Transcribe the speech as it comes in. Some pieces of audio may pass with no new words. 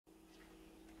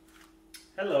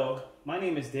Hello, my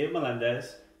name is Dave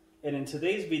Melendez, and in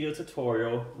today's video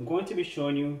tutorial, I'm going to be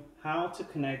showing you how to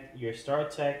connect your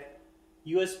StarTech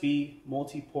USB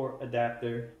Multiport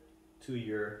Adapter to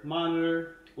your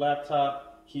monitor,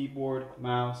 laptop, keyboard,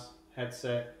 mouse,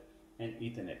 headset, and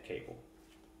Ethernet cable.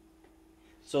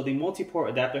 So the Multiport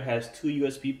Adapter has two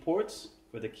USB ports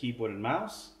for the keyboard and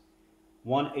mouse,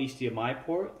 one HDMI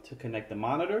port to connect the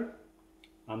monitor.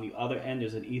 On the other end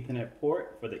is an Ethernet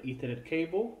port for the Ethernet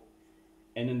cable,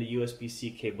 and then the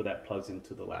USB-C cable that plugs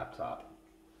into the laptop.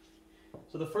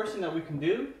 So the first thing that we can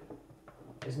do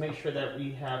is make sure that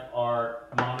we have our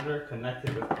monitor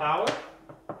connected with power.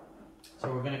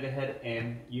 So we're going to go ahead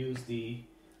and use the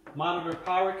monitor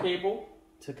power cable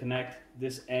to connect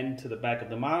this end to the back of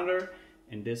the monitor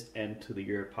and this end to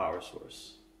your power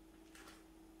source.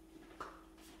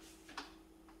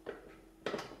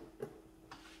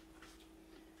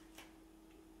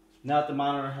 Now that the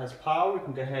monitor has power, we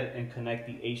can go ahead and connect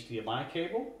the HDMI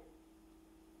cable.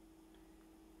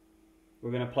 We're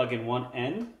going to plug in one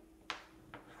end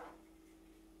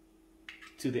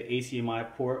to the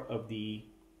HDMI port of the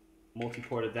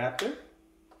multi-port adapter,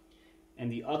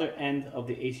 and the other end of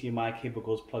the HDMI cable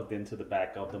goes plugged into the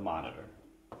back of the monitor.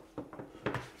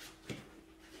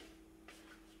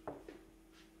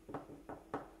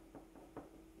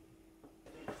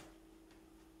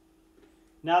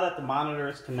 Now that the monitor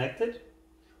is connected,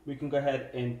 we can go ahead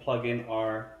and plug in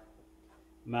our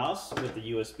mouse with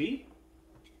the USB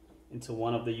into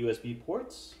one of the USB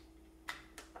ports.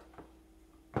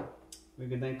 We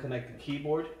can then connect the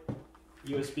keyboard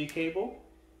USB cable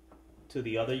to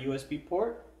the other USB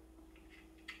port.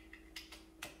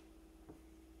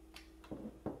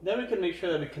 Then we can make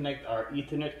sure that we connect our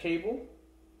Ethernet cable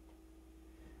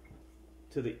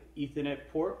to the Ethernet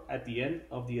port at the end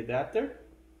of the adapter.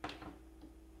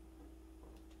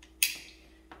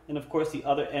 And of course, the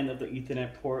other end of the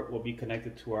Ethernet port will be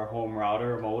connected to our home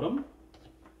router or modem.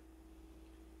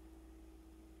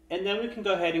 And then we can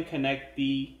go ahead and connect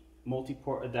the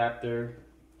multi-port adapter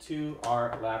to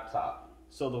our laptop.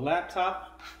 So the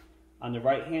laptop, on the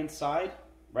right hand side,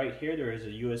 right here, there is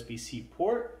a USB-C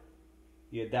port.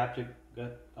 The adapter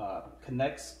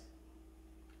connects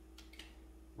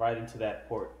right into that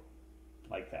port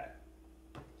like that.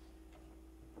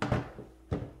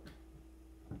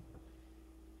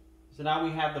 So now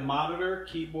we have the monitor,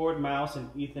 keyboard, mouse,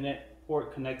 and Ethernet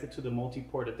port connected to the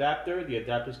multi-port adapter. The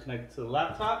adapter is connected to the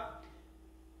laptop.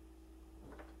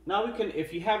 Now we can,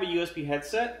 if you have a USB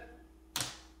headset,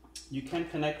 you can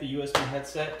connect the USB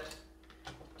headset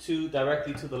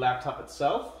directly to the laptop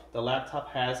itself. The laptop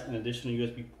has an additional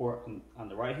USB port on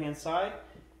the right-hand side,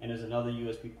 and there's another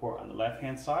USB port on the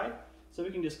left-hand side. So we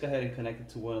can just go ahead and connect it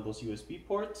to one of those USB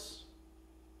ports.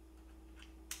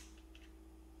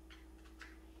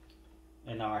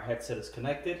 And now our headset is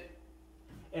connected.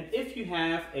 And if you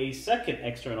have a second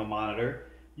external monitor,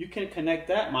 you can connect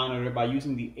that monitor by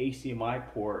using the HDMI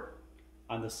port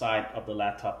on the side of the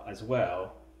laptop as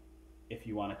well, if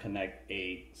you want to connect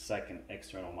a second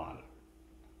external monitor.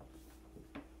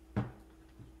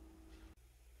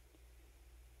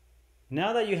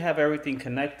 Now that you have everything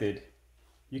connected,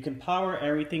 you can power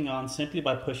everything on simply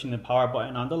by pushing the power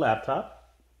button on the laptop.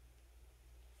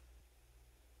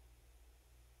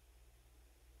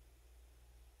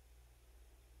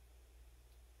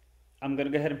 I'm going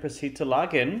to go ahead and proceed to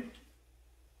log in.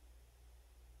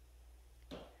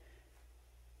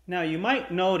 Now you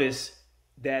might notice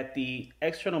that the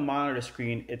external monitor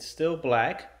screen, it's still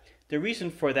black. The reason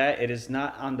for that, it is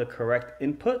not on the correct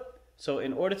input. So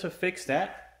in order to fix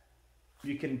that,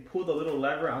 you can pull the little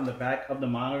lever on the back of the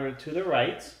monitor to the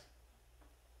right.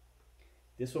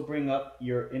 This will bring up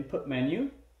your input menu.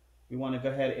 We want to go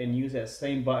ahead and use that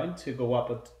same button to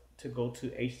go to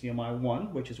HDMI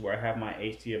 1, which is where I have my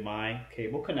HDMI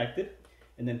cable connected,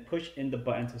 and then push in the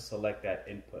button to select that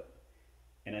input.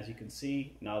 And as you can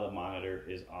see, now the monitor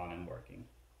is on and working.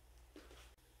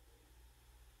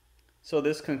 So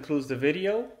this concludes the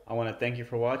video. I want to thank you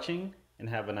for watching and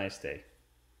have a nice day.